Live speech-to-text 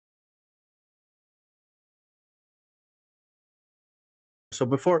So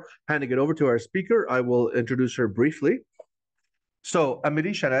before handing it over to our speaker, I will introduce her briefly. So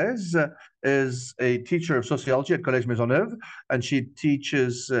Amélie Chanez is a teacher of sociology at Collège Maisonneuve, and she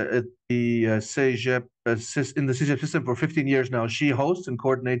teaches at the CEGEP, in the CEGEP system for 15 years now. She hosts and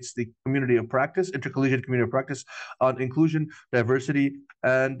coordinates the Community of Practice, Intercollegiate Community of Practice on inclusion, diversity,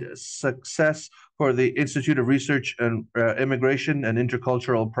 and success for the Institute of Research and Immigration and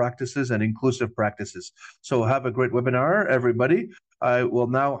Intercultural Practices and Inclusive Practices. So have a great webinar, everybody. I will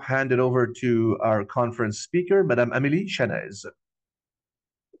now hand it over to our conference speaker, Madame Amélie Chanez.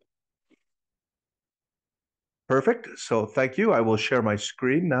 Perfect. So thank you. I will share my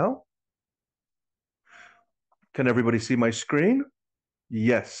screen now. Can everybody see my screen?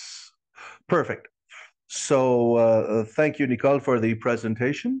 Yes. Perfect. So thank you, Nicole, for the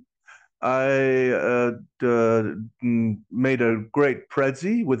presentation. I made a great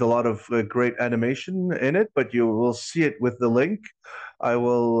Prezi with a lot of great animation in it, but you will see it with the link. I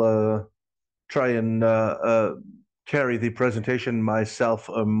will try and carry the presentation myself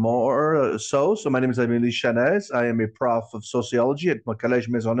more so. So my name is Amélie Chanez. I am a prof of sociology at Collège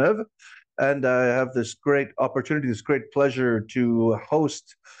Maisonneuve, and I have this great opportunity, this great pleasure to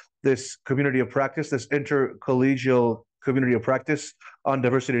host this community of practice, this intercollegial community of practice on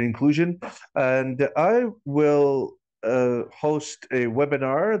diversity and inclusion. And I will host a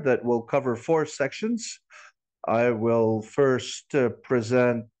webinar that will cover 4 sections. I will first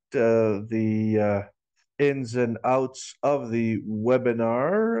present the ins and outs of the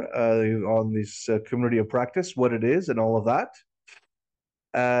webinar on this community of practice, what it is and all of that.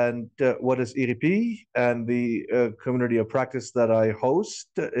 And what is IRIPII? And the community of practice that I host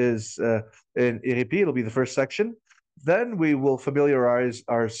is in IRIPII. It'll be the first section. Then we will familiarize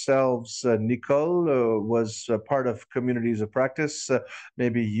ourselves. Nicole was part of communities of practice.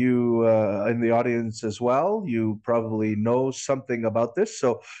 Maybe you in the audience as well. You probably know something about this.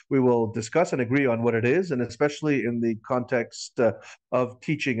 So we will discuss and agree on what it is, and especially in the context of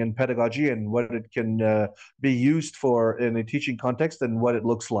teaching and pedagogy and what it can be used for in a teaching context and what it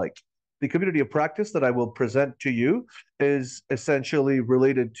looks like. The community of practice that I will present to you is essentially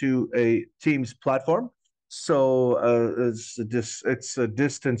related to a Teams platform. So it's a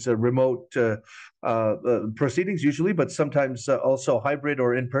distance, a remote proceedings usually, but sometimes also hybrid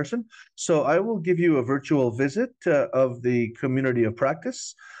or in person. So I will give you a virtual visit of the community of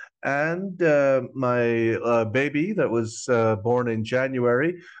practice. And my baby that was born in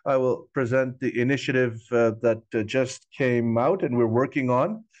January, I will present the initiative that just came out and we're working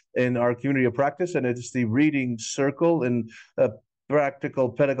on in our community of practice. And it's the reading circle in practical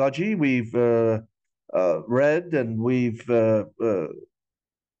pedagogy. We've read and we've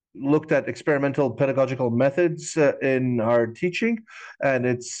looked at experimental pedagogical methods in our teaching, and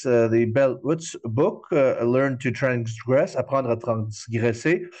it's the Bell-Hooks book, Learn to Transgress, Apprendre à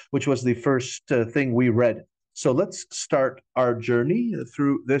Transgresser, which was the first thing we read. So let's start our journey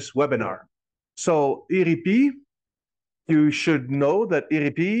through this webinar. So IRIPII, you should know that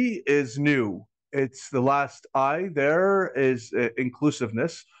IRIPII is new. It's the last I there is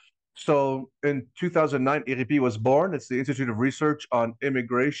inclusiveness. So in 2009, IRIPII was born. It's the Institute of Research on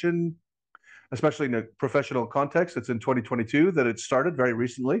Immigration, especially in a professional context. It's in 2022 that it started, very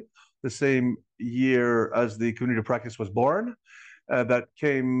recently, the same year as the community of practice was born. That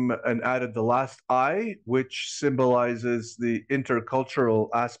came and added the last I, which symbolizes the intercultural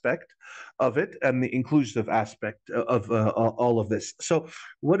aspect of it and the inclusive aspect of all of this. So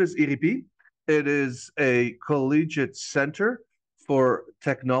what is IRIPII? It is a collegiate center for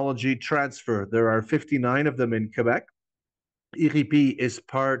technology transfer. There are 59 of them in Quebec. IRIPII is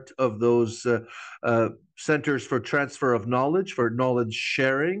part of those centers for transfer of knowledge, for knowledge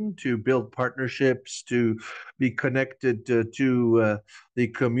sharing, to build partnerships, to be connected to the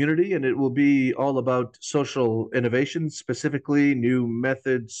community. And it will be all about social innovation, specifically new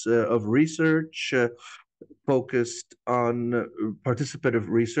methods of research, focused on participative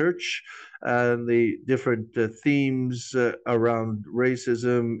research and the different themes around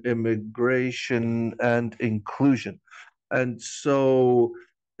racism, immigration, and inclusion. And so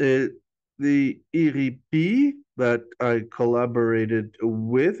the IRIPII that I collaborated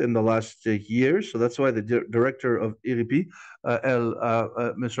with in the last year, so that's why the director of IRIPII,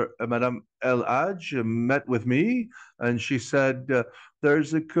 Madame El Haj, met with me, and she said,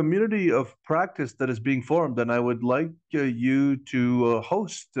 there's a community of practice that is being formed, and I would like you to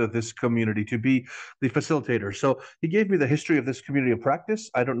host this community, to be the facilitator. So he gave me the history of this community of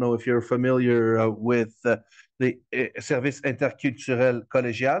practice. I don't know if you're familiar with the Service Interculturel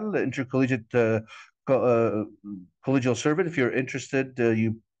Collégial, Intercollegiate Collegial Servant. If you're interested,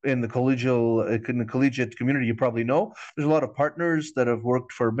 you in the collegiate community, you probably know there's a lot of partners that have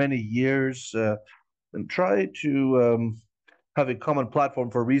worked for many years and try to have a common platform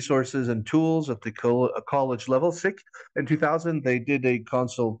for resources and tools at the college level. SIC in 2000, they did a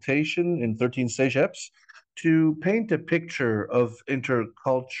consultation in 13 CEGEPs to paint a picture of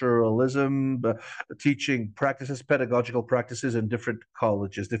interculturalism, teaching practices, pedagogical practices in different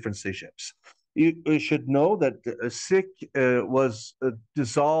colleges, different CEGEPs. You should know that SIC was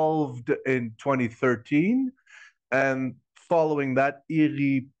dissolved in 2013, and following that,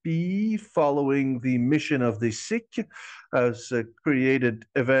 IRIPII, following the mission of the SIC, has created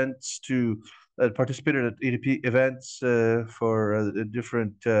events to participated at IRIPII events for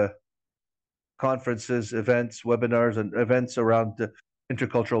different conferences, events, webinars, and events around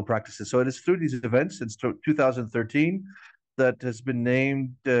intercultural practices. So it is through these events since 2013 that has been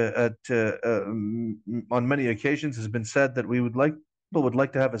named on many occasions has been said that people would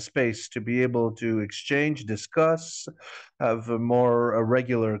like to have a space to be able to exchange, discuss, have a more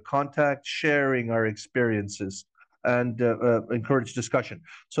regular contact, sharing our experiences, and encourage discussion.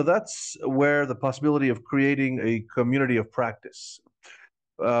 So that's where the possibility of creating a community of practice.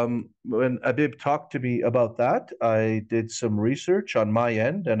 When Abib talked to me about that, I did some research on my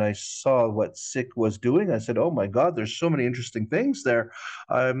end and I saw what SIC was doing. I said, oh my God, there's so many interesting things there.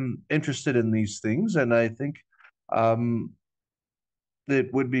 I'm interested in these things. And I think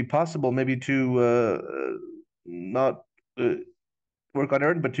it would be possible maybe to not work on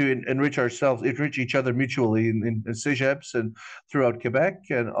earn, but to enrich ourselves, enrich each other mutually in CEGEPs and throughout Quebec,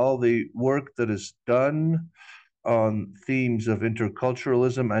 and all the work that is done on themes of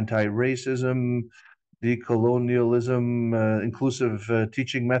interculturalism, anti-racism, decolonialism, inclusive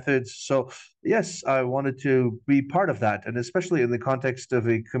teaching methods. So yes, I wanted to be part of that, and especially in the context of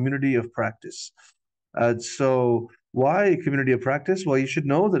a community of practice. So why a community of practice? Well, you should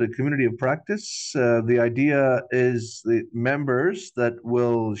know that a community of practice, the idea is the members that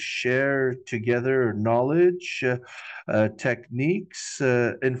will share together knowledge, techniques,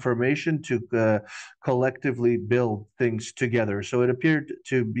 information to collectively build things together. So it appeared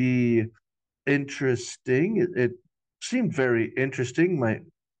to be interesting. It seemed very interesting. My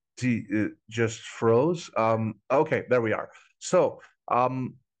just froze. Okay, there we are. So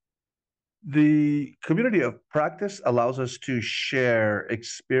the community of practice allows us to share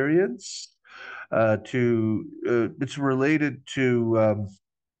experience. It's related to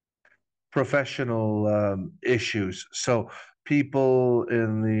professional issues. So people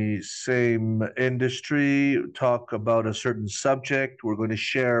in the same industry talk about a certain subject. We're going to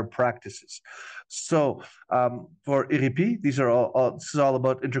share practices. So for IRIPII, this is all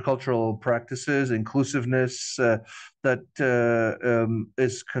about intercultural practices, inclusiveness that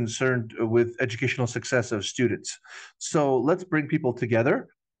is concerned with educational success of students. So let's bring people together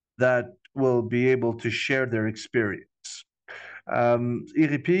that will be able to share their experience.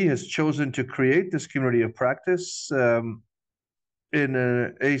 IRIPII has chosen to create this community of practice in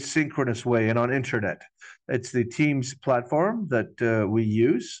an asynchronous way and on internet. It's the Teams platform that we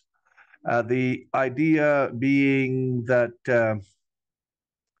use. The idea being that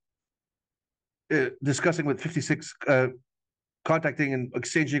discussing with 56 contacting and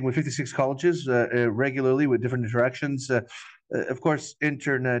exchanging with 56 colleges regularly with different interactions. Of course,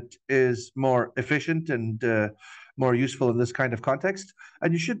 internet is more efficient and more useful in this kind of context.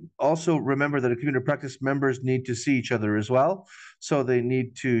 And you should also remember that a community of practice members need to see each other as well. So they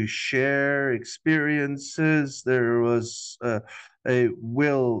need to share experiences. There was a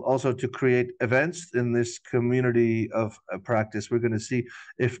will also to create events in this community of practice. We're going to see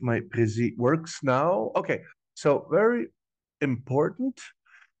if my Prezi works now. Okay, so very important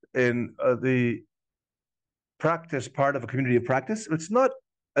in the practice part of a community of practice. It's not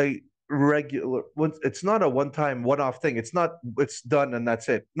a regular one. It's not a one-time, one-off thing. It's done and that's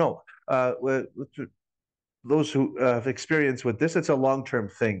it. No, those who have experience with this, it's a long-term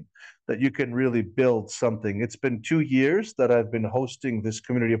thing that you can really build something. It's been 2 years that I've been hosting this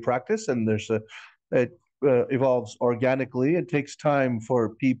community of practice, and it evolves organically. It takes time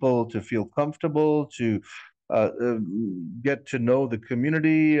for people to feel comfortable, to get to know the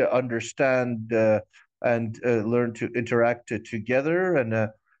community, understand and learn to interact together and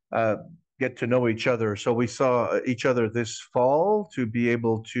get to know each other. So we saw each other this fall to be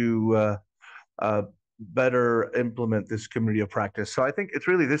able to better implement this community of practice. So I think it's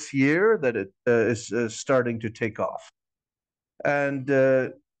really this year that it is starting to take off. And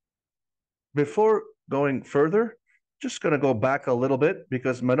before going further, just going to go back a little bit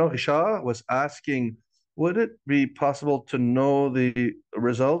because Manon Richard was asking, would it be possible to know the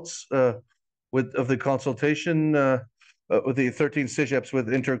results of the consultation the 13 CEGEPs with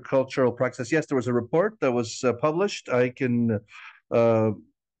intercultural practice. Yes, there was a report that was published. I can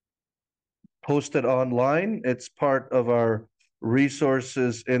post it online. It's part of our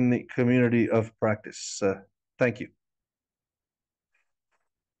resources in the community of practice. Thank you.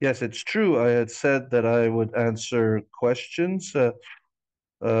 Yes, it's true. I had said that I would answer questions uh,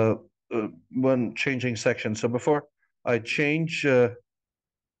 when changing sections. So before I change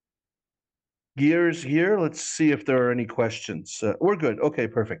gears here, let's see if there are any questions. We're good. Okay,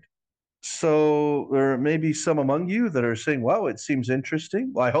 perfect. So there may be some among you that are saying, wow, it seems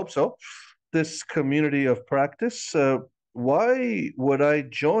interesting. Well, I hope so. This community of practice. Why would I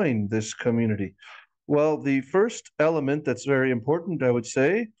join this community? Well, the first element that's very important, I would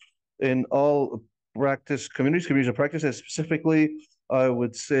say, in all communities of practice, and specifically, I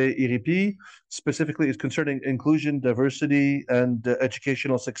would say IRIPII, specifically is concerning inclusion, diversity, and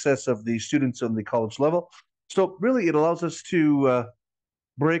educational success of the students on the college level. So really, it allows us to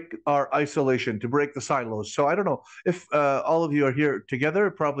break our isolation, to break the silos. So I don't know if all of you are here together.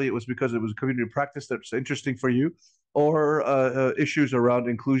 Probably it was because it was a community practice that's interesting for you, or issues around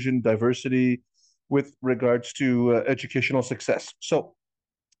inclusion, diversity, with regards to educational success. So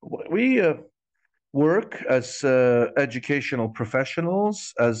we work as educational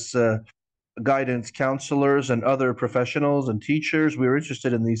professionals, as guidance counselors and other professionals and teachers. We're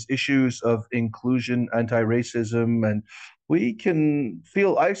interested in these issues of inclusion, anti-racism, and we can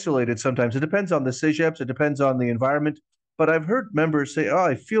feel isolated sometimes. It depends on the CEGEPs, it depends on the environment. But I've heard members say, oh,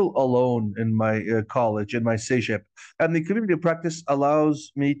 I feel alone in my college, in my CEGEP. And the community of practice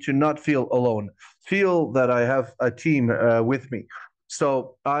allows me to not feel alone, feel that I have a team with me.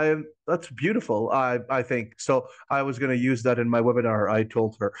 So that's beautiful, I think. So I was going to use that in my webinar, I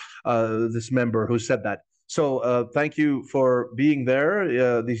told her, this member who said that. So thank you for being there,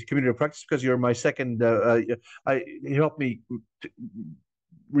 the community of practice, because you're my second. You helped me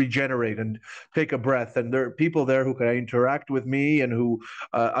regenerate and take a breath. And there are people there who can interact with me and who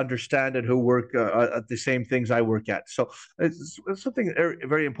understand and who work at the same things I work at. So it's something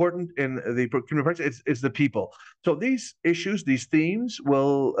very important in the community practice. It's the people. So these issues, these themes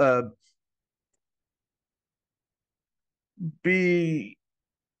will be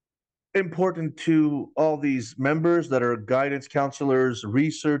important to all these members that are guidance counselors,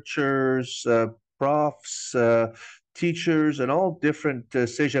 researchers, profs, teachers, and all different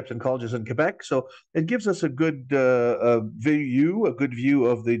CEGEPs and colleges in Quebec. So it gives us a good view, a good view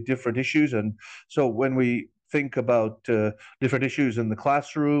of the different issues. And so when we think about different issues in the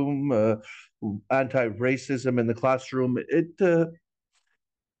classroom, anti-racism in the classroom, it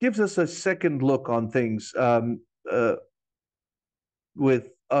gives us a second look on things. With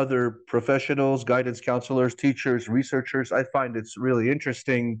other professionals, guidance counselors, teachers, researchers. I find it's really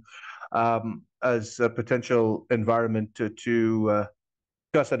interesting as a potential environment to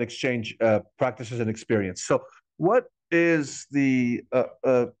discuss and exchange practices and experience. So, what is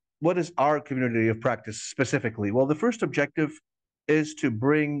our community of practice specifically? Well, the first objective is to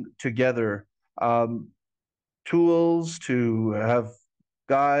bring together tools, to have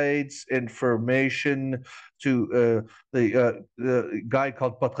guides, information, to the guide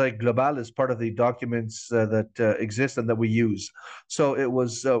called Portrait Global is part of the documents that exist and that we use. So it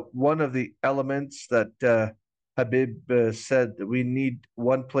was one of the elements that Habib said that we need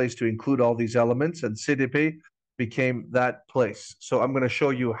one place to include all these elements, and CDP became that place. So I'm going to show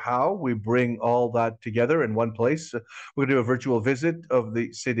you how we bring all that together in one place. We're going to do a virtual visit of the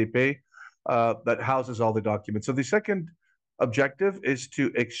CDP that houses all the documents. So the second objective is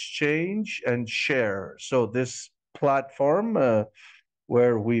to exchange and share. So this platform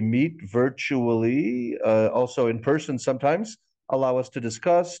where we meet virtually, also in person sometimes, allow us to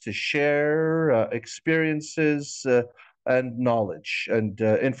discuss, to share experiences and knowledge and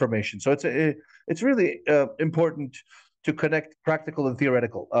information. So it's really important to connect practical and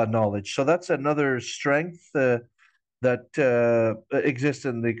theoretical knowledge. So that's another strength that exists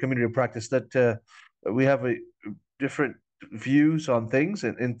in the community of practice, that we have a different views on things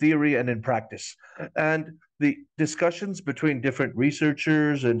in theory and in practice. And the discussions between different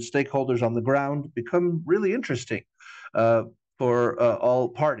researchers and stakeholders on the ground become really interesting for all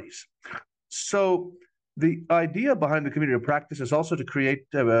parties. So the idea behind the community of practice is also to create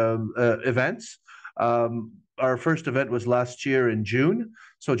events. Our first event was last year in June,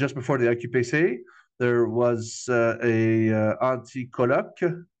 so just before the IQPC. There was a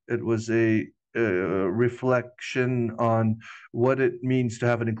anti-colloque. It was a reflection on what it means to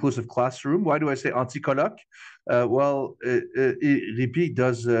have an inclusive classroom. Why do I say anti-colloque? Well, IRIPII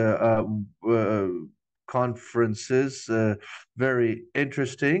does conferences, very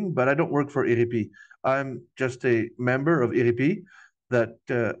interesting, but I don't work for IRIPII. I'm just a member of IRIPII that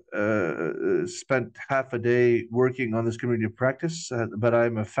spent half a day working on this community of practice, but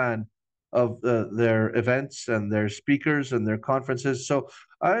I'm a fan of their events and their speakers and their conferences. So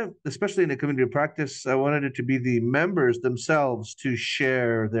especially in a community of practice, I wanted it to be the members themselves to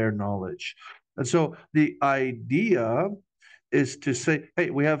share their knowledge. And so the idea is to say, hey,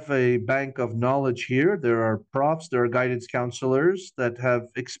 we have a bank of knowledge here. There are profs, there are guidance counselors that have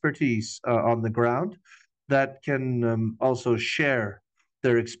expertise on the ground that can also share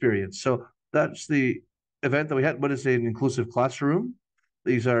their experience. So that's the event that we had. What is an inclusive classroom?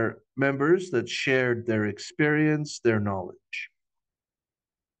 These are members that shared their experience, their knowledge.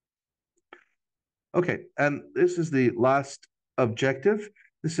 Okay, and this is the last objective.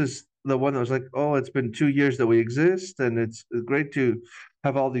 This is the one that was like, oh, it's been 2 years that we exist, and it's great to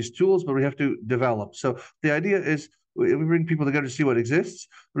have all these tools, but we have to develop. So the idea is we bring people together to see what exists,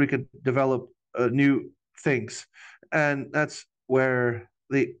 we could develop new things. And that's where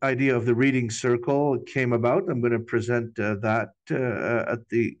the idea of the reading circle came about. I'm going to present that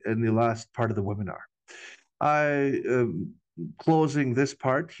in the last part of the webinar. I closing this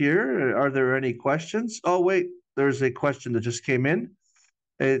part here. Are there any questions? Oh, wait, there's a question that just came in.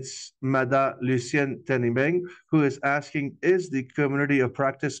 It's Mada Lucienne Tenibeng, who is asking, is the community of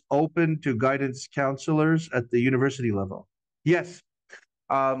practice open to guidance counselors at the university level? Yes.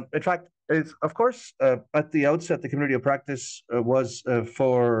 In fact, it's, of course, at the outset, the community of practice was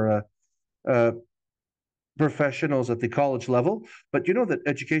for professionals at the college level, but you know that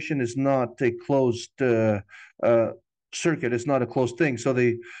education is not a closed circuit. It's not a closed thing. So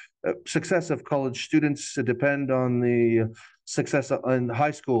the success of college students depend on the success in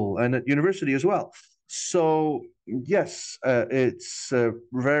high school and at university as well. So yes, it's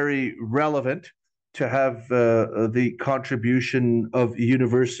very relevant to have the contribution of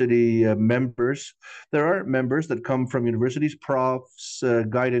university members. There are members that come from universities, profs,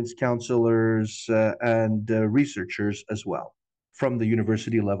 guidance counselors, and researchers as well from the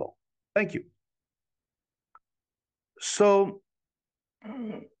university level. Thank you. So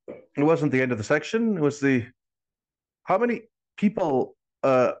it wasn't the end of the section. It was the how many people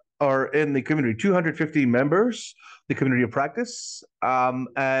are in the community? 250 members, the community of practice,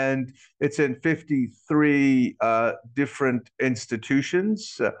 and it's in 53 different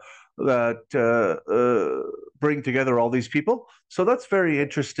institutions that bring together all these people. So that's very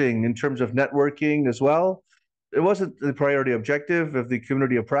interesting in terms of networking as well. It wasn't the priority objective of the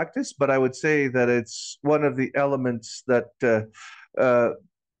community of practice, but I would say that it's one of the elements that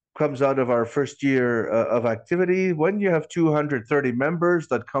comes out of our first year of activity. When you have 230 members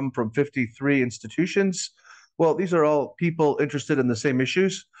that come from 53 institutions, well, these are all people interested in the same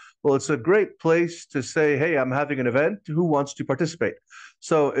issues. Well, it's a great place to say, hey, I'm having an event. Who wants to participate?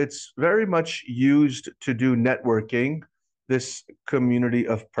 So it's very much used to do networking, this community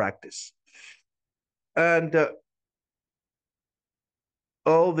of practice. And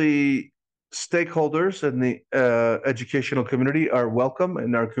all the stakeholders in the educational community are welcome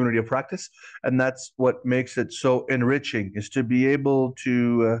in our community of practice, and that's what makes it so enriching, is to be able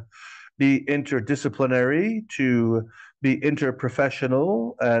to be interdisciplinary, to be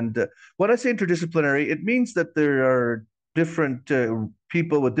interprofessional. And when I say interdisciplinary, it means that there are different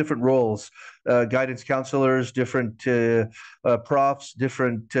people with different roles, guidance counselors, different profs,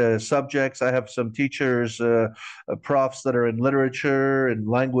 different subjects. I have some teachers, profs that are in literature and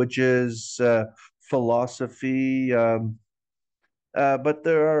languages, philosophy. But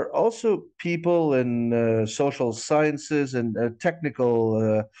there are also people in social sciences and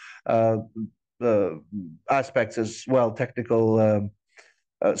technical aspects as well, technical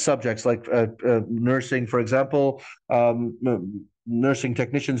subjects like nursing, for example, nursing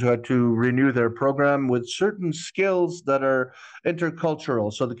technicians who had to renew their program with certain skills that are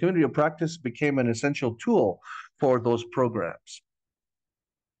intercultural. So the community of practice became an essential tool for those programs.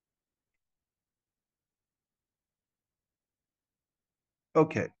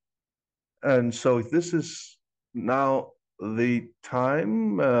 Okay. And so this is now the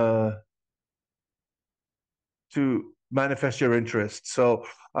time to manifest your interest. So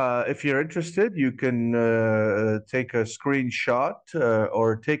if you're interested, you can take a screenshot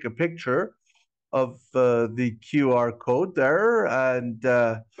or take a picture of the QR code there, and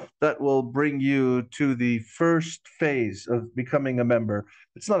that will bring you to the first phase of becoming a member.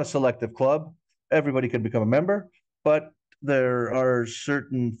 It's not a selective club. Everybody can become a member, but there are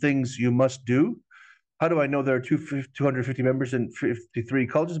certain things you must do. How do I know there are 250 members in 53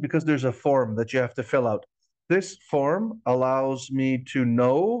 colleges? Because there's a form that you have to fill out. This form allows me to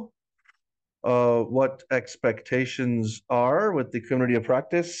know what expectations are with the community of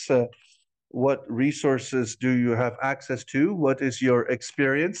practice. What resources do you have access to? What is your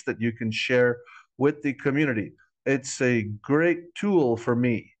experience that you can share with the community? It's a great tool for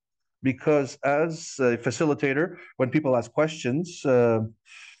me because as a facilitator, when people ask questions,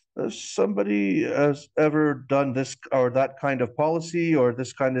 somebody has ever done this or that kind of policy or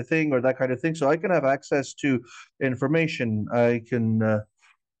this kind of thing or that kind of thing. So I can have access to information. I can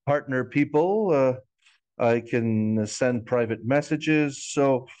partner people. I can send private messages.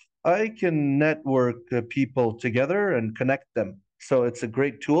 So I can network people together and connect them. So it's a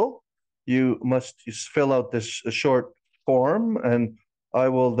great tool. You must just fill out this short form, and I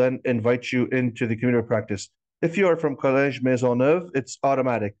will then invite you into the community of practice. If you are from Collège Maisonneuve, it's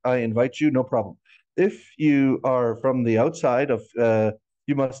automatic. I invite you, no problem. If you are from the outside of,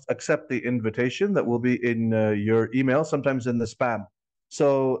 you must accept the invitation that will be in your email, sometimes in the spam.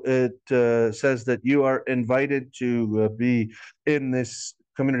 So it says that you are invited to be in this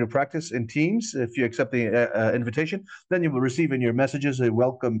community of practice in Teams. If you accept the invitation, then you will receive in your messages a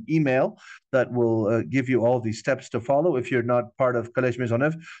welcome email that will give you all the steps to follow if you're not part of Collège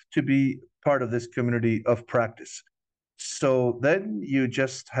Maisonneuve to be part of this community of practice. So then you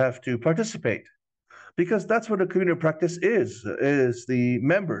just have to participate because that's what a community of practice is the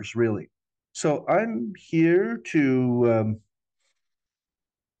members really. So I'm here to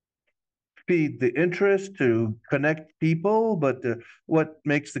feed the interest, to connect people. But what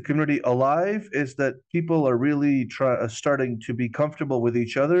makes the community alive is that people are really starting to be comfortable with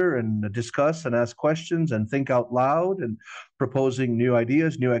each other and discuss and ask questions and think out loud and proposing new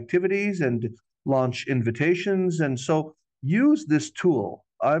ideas, new activities, and launch invitations. And so use this tool.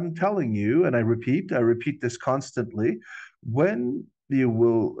 I'm telling you, and I repeat this constantly, when you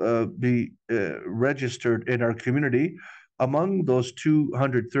will be registered in our community, among those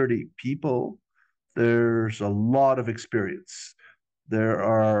 230 people, there's a lot of experience. There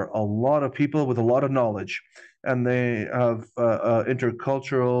are a lot of people with a lot of knowledge, and they have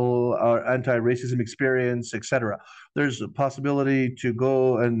intercultural or anti-racism experience, etc. There's a possibility to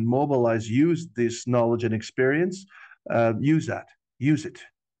go and mobilize, use this knowledge and experience, use that, use it.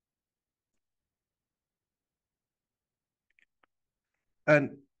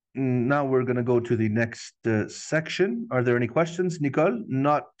 And now we're going to go to the next section. Are there any questions, Nicole?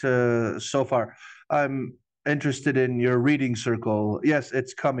 Not so far. I'm interested in your reading circle. Yes,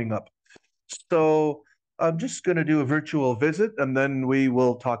 it's coming up. So I'm just going to do a virtual visit and then we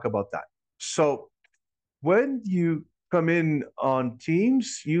will talk about that. So when you come in on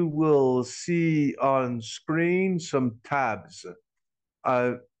Teams, you will see on screen some tabs.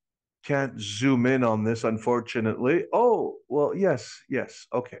 I can't zoom in on this, unfortunately. Oh, well, yes, yes.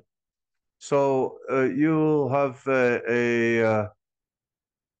 Okay. So you'll have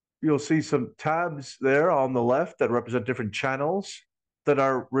you'll see some tabs there on the left that represent different channels that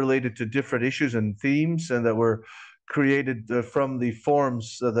are related to different issues and themes and that were created from the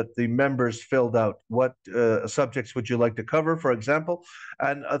forms that the members filled out. What subjects would you like to cover, for example?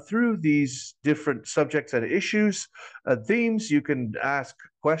 And through these different subjects and issues, themes, you can ask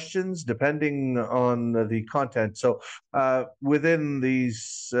questions depending on the content. So within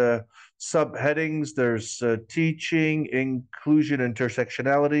these subheadings, there's teaching, inclusion,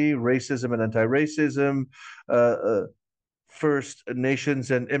 intersectionality, racism and anti-racism, First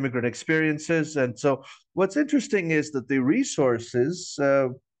Nations and immigrant experiences. And so what's interesting is that the resources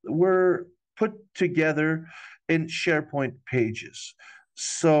were put together in SharePoint pages.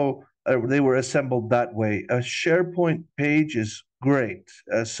 So they were assembled that way. A SharePoint page is great.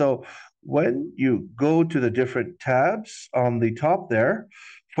 So when you go to the different tabs on the top there,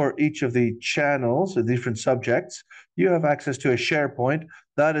 for each of the channels, the different subjects, you have access to a SharePoint.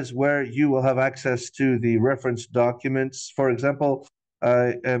 That is where you will have access to the reference documents. For example,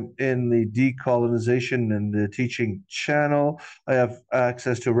 I am in the decolonization and the teaching channel. I have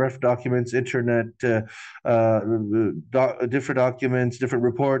access to ref documents, internet, different documents, different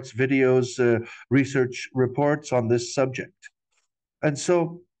reports, videos, research reports on this subject. And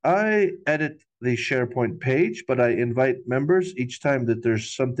so I edit the SharePoint page, but I invite members each time that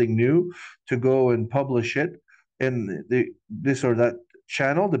there's something new to go and publish it in this or that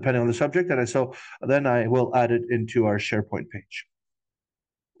channel, depending on the subject. And so then I will add it into our SharePoint page.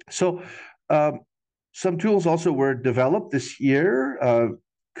 So some tools also were developed this year,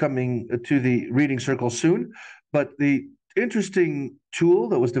 coming to the reading circle soon. But the interesting tool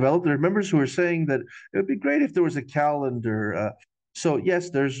that was developed, there are members who are saying that it would be great if there was a calendar. So yes,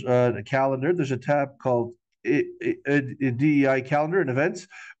 there's a calendar. There's a tab called DEI calendar and events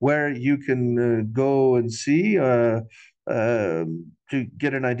where you can go and see to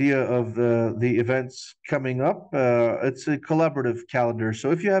get an idea of the events coming up. It's a collaborative calendar.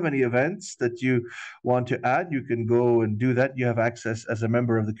 So if you have any events that you want to add, you can go and do that. You have access as a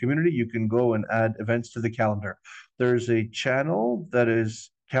member of the community. You can go and add events to the calendar. There's a channel that is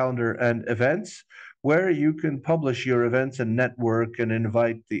calendar and events where you can publish your events and network and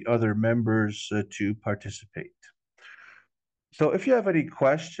invite the other members to participate. So if you have any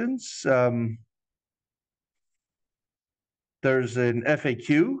questions, there's an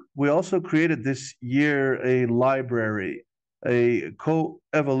FAQ. We also created this year a library, a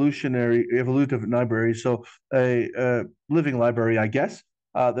evolutive library, so a living library, I guess.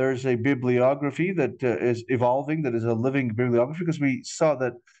 There's a bibliography that is evolving, that is a living bibliography, because we saw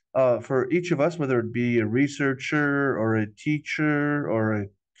that for each of us, whether it be a researcher or a teacher or a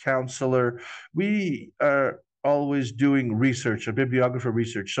counselor, we are always doing research, a bibliographer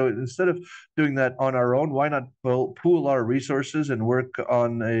research. So instead of doing that on our own, why not pool our resources and work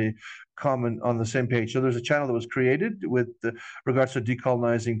on the same page? So there's a channel that was created with regards to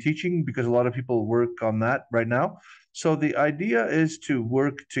decolonizing teaching, because a lot of people work on that right now. So the idea is to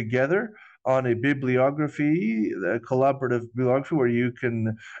work together on a bibliography, a collaborative bibliography, where you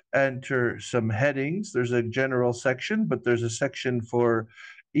can enter some headings. There's a general section, but there's a section for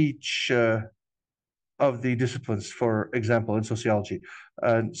each of the disciplines, for example, in sociology.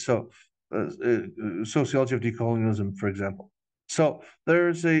 And so sociology of decolonialism, for example. So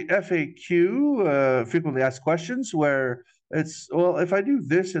there's a FAQ, frequently asked questions, where it's, well, if I do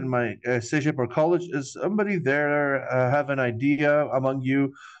this in my cégep or college, is somebody there have an idea among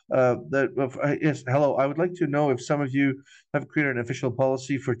you yes, hello, I would like to know if some of you have created an official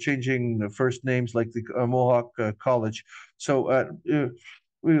policy for changing the first names, like the Mohawk College. So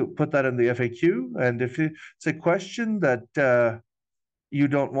we'll put that in the FAQ. And if it's a question that you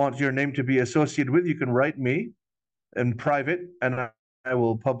don't want your name to be associated with, you can write me in private, and I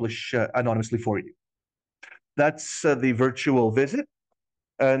will publish anonymously for you. That's the virtual visit.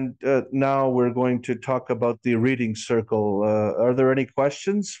 And now we're going to talk about the reading circle. Are there any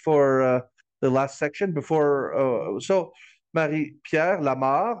questions for the last section before? So Marie-Pierre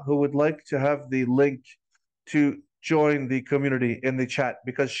Lamar, who would like to have the link to join the community in the chat,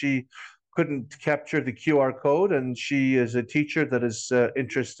 because she couldn't capture the QR code and she is a teacher that is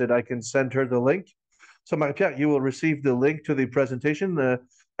interested. I can send her the link. So Marie-Pierre, you will receive the link to the presentation,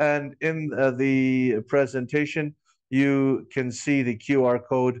 and in the presentation, you can see the QR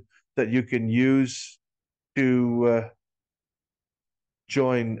code that you can use to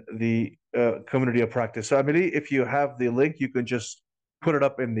join the community of practice. So Amélie, if you have the link, you can just put it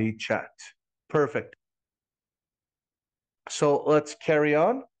up in the chat. Perfect. So let's carry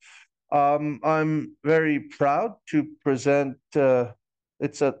on. I'm very proud to present,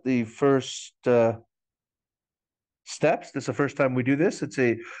 it's at the first steps. This is the first time we do this. It's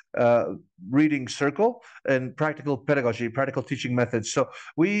a reading circle and practical pedagogy, practical teaching methods. So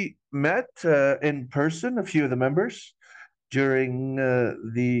we met in person, a few of the members, during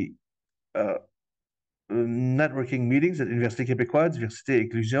the networking meetings at Université Québécoise, Diversité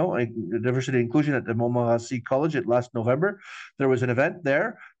Inclusion, Diversity Inclusion at the Montmorency College last November. There was an event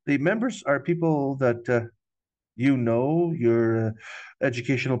there. The members are people that you know, you're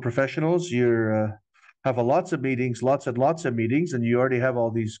educational professionals, you're have lots of meetings, lots and lots of meetings, and you already have all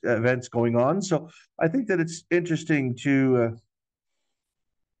these events going on. So I think that it's interesting to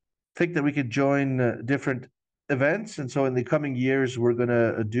think that we could join different events. And so in the coming years, we're going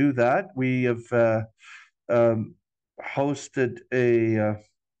to do that. We have hosted a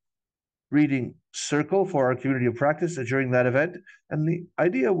reading circle for our community of practice during that event. And the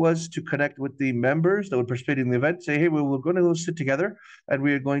idea was to connect with the members that would participate in the event, say, hey, we're going to go sit together and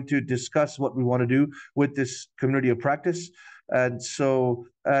we are going to discuss what we want to do with this community of practice. And so,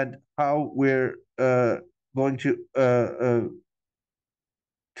 and how we're going to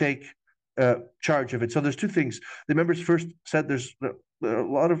take charge of it. So there's two things. The members first said there's a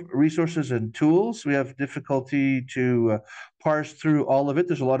lot of resources and tools. We have difficulty to parse through all of it.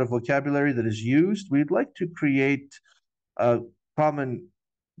 There's a lot of vocabulary that is used. We'd like to create a common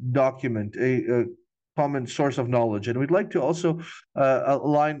document, a common source of knowledge. And we'd like to also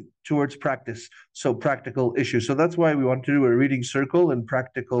align towards practice, so practical issues. So that's why we want to do a reading circle and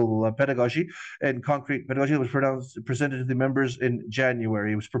practical pedagogy and concrete pedagogy that was presented to the members in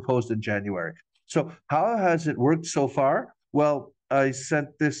January. It was proposed in January. So how has it worked so far? Well, I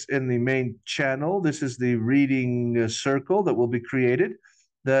sent this in the main channel. This is the reading circle that will be created.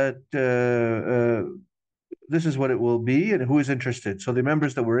 That this is what it will be and who is interested. So the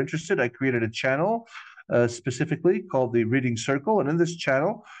members that were interested, I created a channel specifically called the Reading Circle. And in this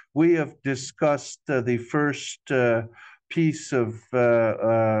channel, we have discussed the first piece of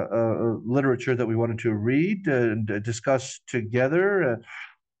literature that we wanted to read and discuss together.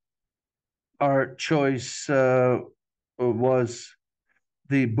 Our choice was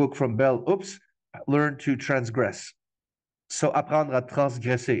the book from Bell Hoops, Learn to Transgress. So, apprendre à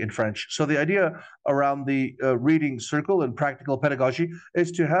transgresser in French. So the idea around the reading circle and practical pedagogy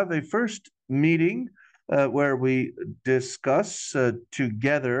is to have a first meeting where we discuss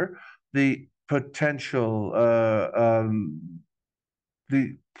together the potential,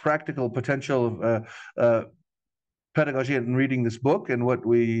 the practical potential of pedagogy and reading this book and what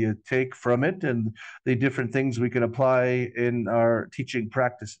we take from it and the different things we can apply in our teaching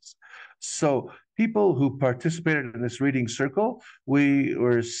practices. So people who participated in this reading circle, we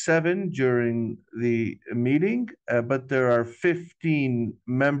were 7 during the meeting, but there are 15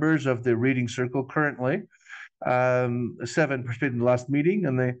 members of the reading circle currently. 7 participated in the last meeting,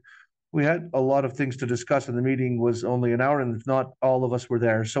 and we had a lot of things to discuss, and the meeting was only an hour, and not all of us were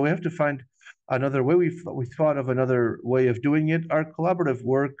there. So we have to find another way. We thought of another way of doing it. Our collaborative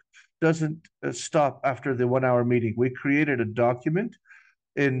work doesn't stop after the 1 hour meeting. We created a document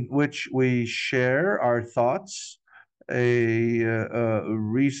in which we share our thoughts, a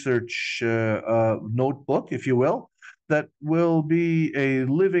research notebook, if you will, that will be a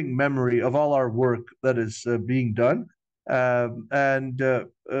living memory of all our work that is being done. And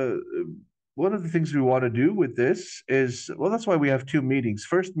one of the things we want to do with this is, well, that's why we have 2 meetings.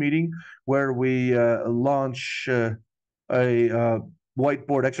 First meeting where we launch a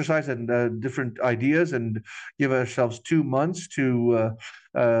whiteboard exercise and different ideas, and give ourselves 2 months to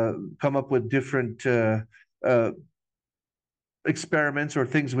come up with different experiments or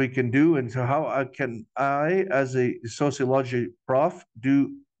things we can do, and so how I, as a sociology prof,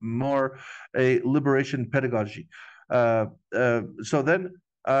 do more a liberation pedagogy. So then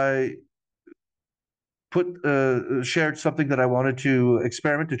I shared something that I wanted to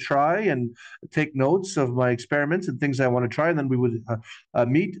experiment, to try and take notes of my experiments and things I want to try. And then we would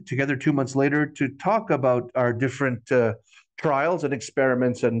meet together 2 months later to talk about our different trials and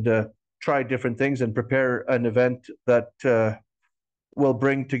experiments, and try different things and prepare an event that will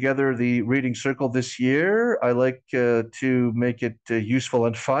bring together the reading circle this year. I like to make it useful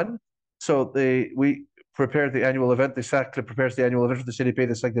and fun. So we prepare the annual event. The Cercle prepares the annual event for the CDP,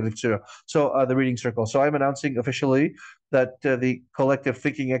 the Cercle de Lecture. So the reading circle. So I'm announcing officially that the collective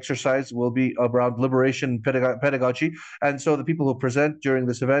thinking exercise will be around liberation pedagogy. And so the people who present during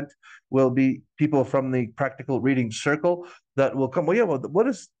this event will be people from the practical reading circle that will come. Well, yeah, well, what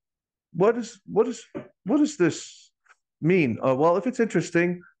does this mean? Well, if it's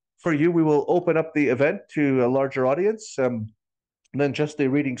interesting for you, we will open up the event to a larger audience. Than just a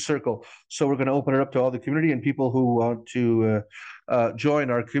reading circle. So we're going to open it up to all the community and people who want to join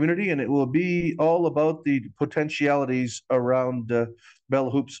our community, and it will be all about the potentialities around Bell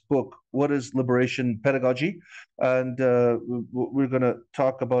Hoop's book, What is Liberation Pedagogy? And we're going to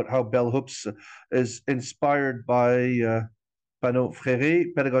talk about how Bell Hoops is inspired by Panot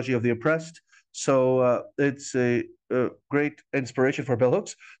Fréré, Pedagogy of the Oppressed. So it's a great inspiration for Bell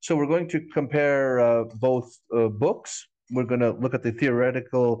Hoops. So we're going to compare both books. We're going to look at the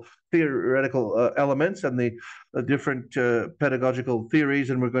theoretical elements and the different pedagogical theories,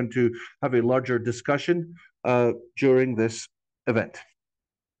 and we're going to have a larger discussion during this event.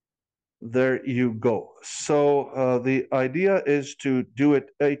 There you go. So the idea is to do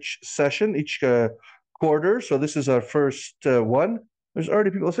it each session, each quarter. So this is our first one. There's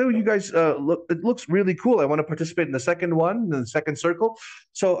already people say, well, you guys, look, it looks really cool. I want to participate in the second one, in the second circle.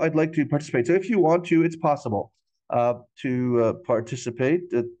 So I'd like to participate. So if you want to, it's possible to participate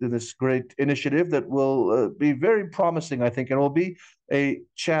in this great initiative that will be very promising, I think, and will be a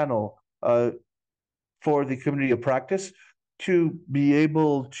channel for the community of practice to be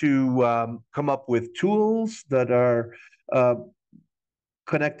able to come up with tools that are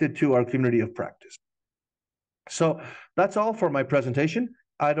connected to our community of practice. So that's all for my presentation.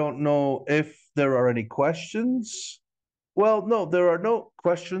 I don't know if there are any questions. Well, no, there are no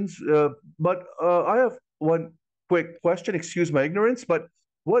questions, but I have one quick question. Excuse my ignorance, but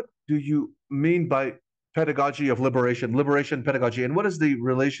what do you mean by pedagogy of liberation pedagogy, and what is the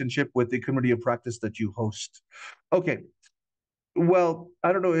relationship with the community of practice that you host? Okay, well,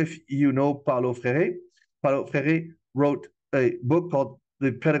 I don't know if you know Paulo Freire. Paulo Freire wrote a book called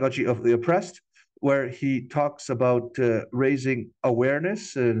The Pedagogy of the Oppressed, where he talks about raising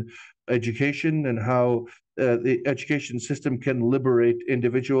awareness and education, and how the education system can liberate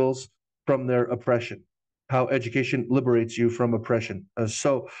individuals from their oppression, how education liberates you from oppression.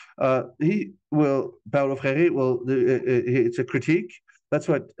 Paulo Freire will, it's a critique That's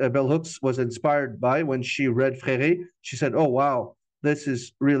what Bell Hooks was inspired by when she read Fréré. She said, "Oh wow, this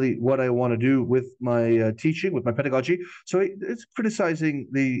is really what I want to do with my teaching, with my pedagogy." So it's criticizing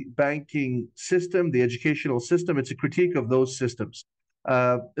the banking system, the educational system. It's a critique of those systems,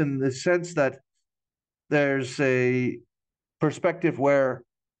 in the sense that there's a perspective where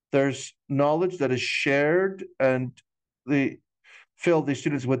there's knowledge that is shared, and the fill the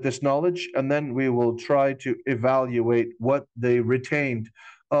students with this knowledge, and then we will try to evaluate what they retained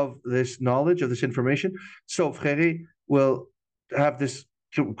of this knowledge, of this information. So Fréré will have this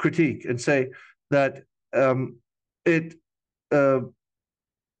critique and say that it uh,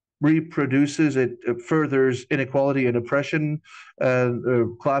 reproduces, it furthers inequality and oppression,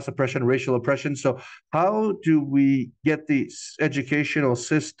 class oppression, racial oppression. So how do we get the educational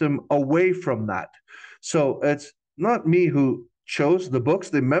system away from that? So it's not me who chose the books.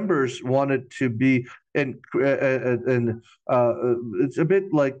 The members wanted to be it's a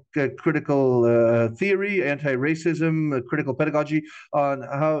bit like critical theory, anti-racism, critical pedagogy on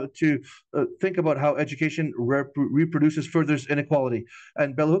how to think about how education reproduces, furthers inequality.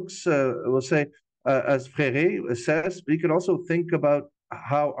 And Bell Hooks will say, as Fréré says, we can also think about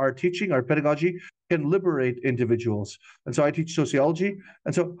how our teaching, our pedagogy can liberate individuals. And so I teach sociology.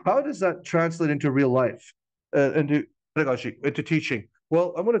 And so how does that translate into real life, into pedagogy, into teaching?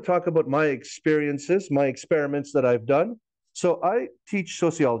 Well, I'm going to talk about my experiences, my experiments that I've done. So I teach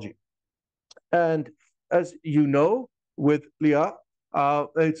sociology. And as you know, with Leah,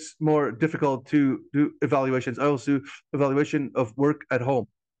 it's more difficult to do evaluations. I also do evaluation of work at home,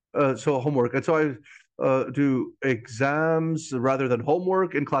 so homework. And so I do exams rather than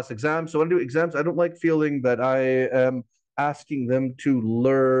homework, in class exams. So when I do exams, I don't like feeling that I am asking them to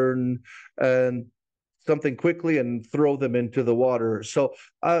learn and something quickly and throw them into the water. So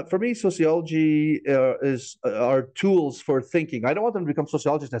for me, sociology are tools for thinking. I don't want them to become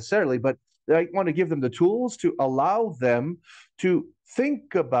sociologists necessarily, but I want to give them the tools to allow them to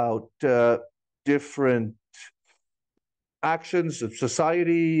think about different actions of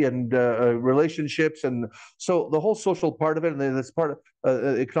society and relationships, and so the whole social part of it, and then that's part of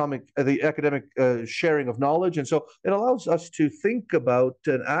the academic sharing of knowledge, and so it allows us to think about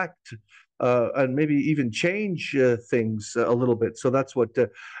and act and maybe even change things a little bit. So that's what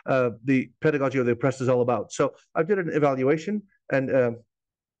the pedagogy of the oppressed is all about. So I did an evaluation, and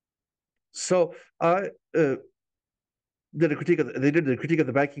so I did a critique of they did the critique of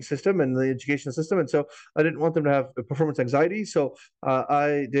the banking system and the education system, and so I didn't want them to have performance anxiety. So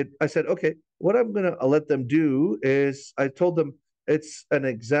I said, okay, what I'm going to let them do is I told them it's an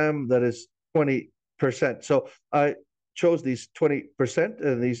exam that is 20%. So I chose these 20%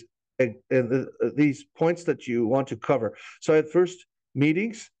 and these points that you want to cover. So I had first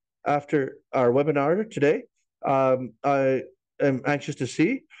meetings after our webinar today. I am anxious to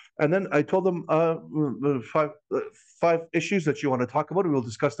see. And then I told them five issues that you want to talk about, and we'll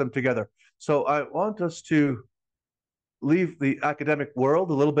discuss them together. So I want us to leave the academic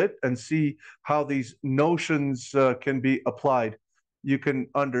world a little bit and see how these notions can be applied. You can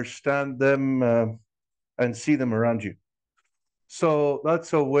understand them and see them around you. So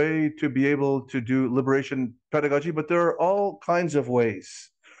that's a way to be able to do liberation pedagogy, but there are all kinds of ways.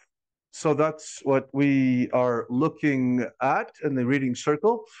 So that's what we are looking at in the reading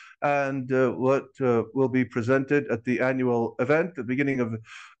circle, and what will be presented at the annual event at the beginning of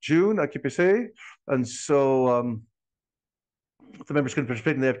June at KPC. And so the members can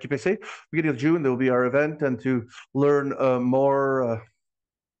participate in the KPC. Beginning of June, there will be our event, and to learn more.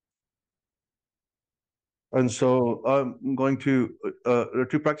 And so I'm going to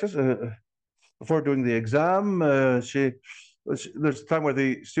practice before doing the exam. There's a time where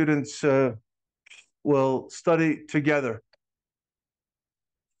the students will study together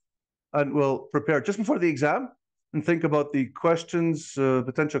and will prepare just before the exam and think about the questions,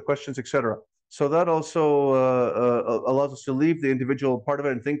 potential questions, etc. So that also allows us to leave the individual part of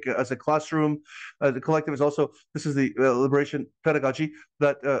it and think as a classroom. The collective is also, this is the liberation pedagogy,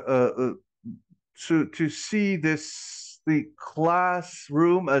 that to see the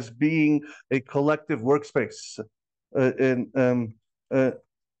classroom as being a collective workspace in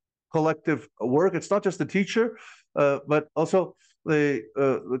collective work. It's not just the teacher, but also the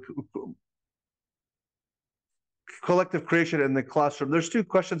collective creation in the classroom. There's two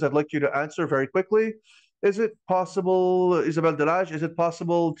questions I'd like you to answer very quickly. Is it possible, Isabelle Delage, is it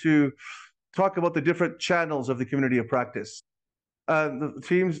possible to talk about the different channels of the community of practice? The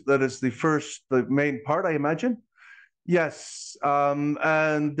themes, that is the main part, I imagine. Yes,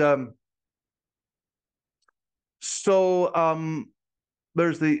 so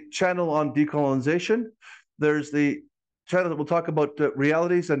there's the channel on decolonization. There's the channel that will talk about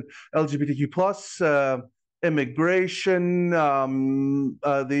realities and LGBTQ plus, immigration,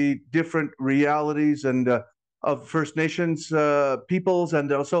 the different realities and of First Nations peoples,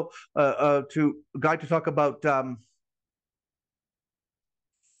 and also to guide to talk about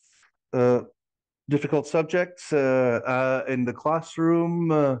difficult subjects in the classroom.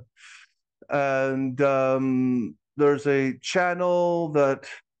 And there's a channel that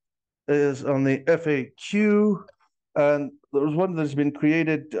is on the FAQ, and there's one that's been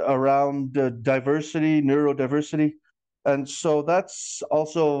created around diversity, neurodiversity. And so that's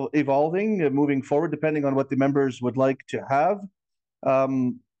also evolving, moving forward, depending on what the members would like to have.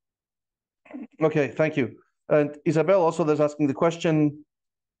 Okay, thank you. And Isabel also is asking the question,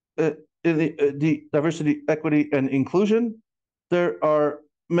 the diversity, equity, and inclusion, there are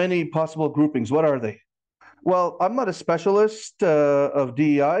many possible groupings. What are they? Well, I'm not a specialist of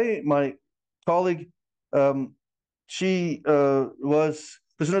DEI. My colleague, she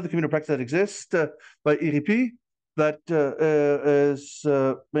there's another community of practice that exists by IRIPII that is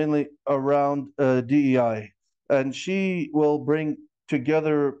mainly around DEI. And she will bring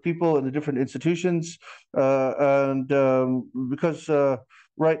together people in the different institutions. And because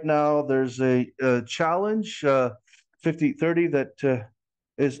right now there's a challenge, 50-30, that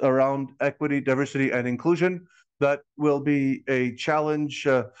is around equity, diversity, and inclusion. That will be a challenge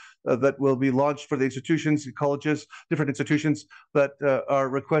that will be launched for the institutions, colleges, different institutions that are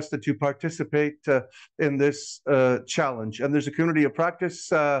requested to participate in this challenge. And there's a community of practice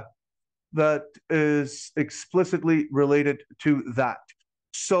that is explicitly related to that.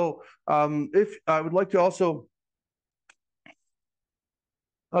 So if I would like to also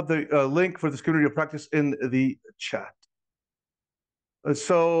have the link for this community of practice in the chat.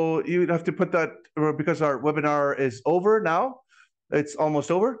 So you'd have to put that, because our webinar is over now. It's almost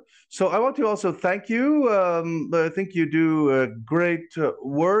over. So I want to also thank you. I think you do great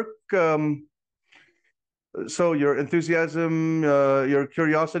work. So your enthusiasm, your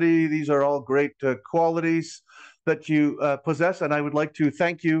curiosity, these are all great qualities that you possess. And I would like to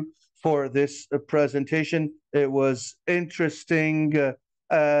thank you for this presentation. It was interesting,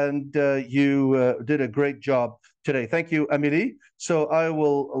 and you did a great job today. Thank you, Amélie. So I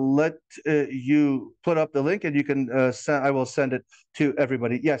will let you put up the link, and you can I will send it to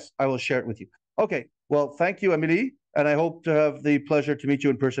everybody. Yes, I will share it with you. Okay, well, thank you, Amélie, and I hope to have the pleasure to meet you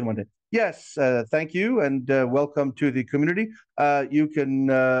in person one day. Yes, thank you, and welcome to the community. You can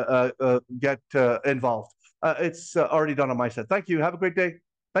get involved. It's already done on my side. Thank you. Have a great day.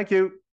 Thank you.